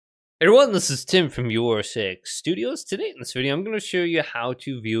Everyone, this is Tim from YourSixStudios. Today in this video, I'm going to show you how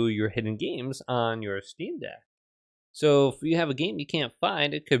to view your hidden games on your Steam Deck. So if you have a game you can't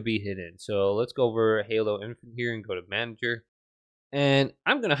find, it could be hidden. So let's go over Halo Infinite here and go to Manager. And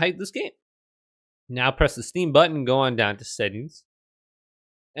I'm going to hide this game. Now press the Steam button and go on down to Settings.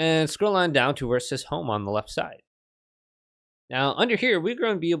 And scroll on down to where it says Home on the left side. Now under here, we're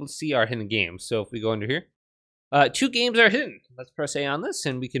going to be able to see our hidden games. So if we go under here, 2 games are hidden. Let's press A on this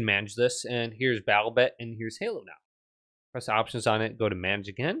and we can manage this. And here's BattleBet and here's Halo now. Press options on it, go to manage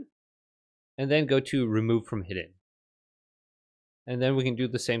again, and then go to remove from hidden. And then we can do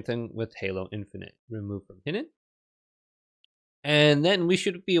the same thing with Halo Infinite. Remove from hidden. And then we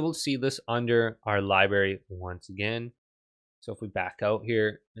should be able to see this under our library once again. So if we back out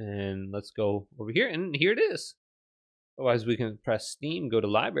here and let's go over here, and here it is. Otherwise we can press Steam, go to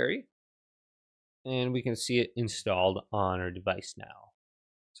library, and we can see it installed on our device now.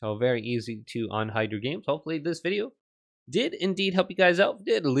 So very easy to unhide your games. Hopefully this video did indeed help you guys out. If it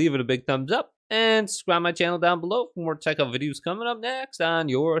did, leave it a big thumbs up and subscribe my channel down below for more tech videos coming up next on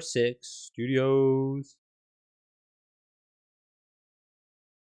YourSixStudios.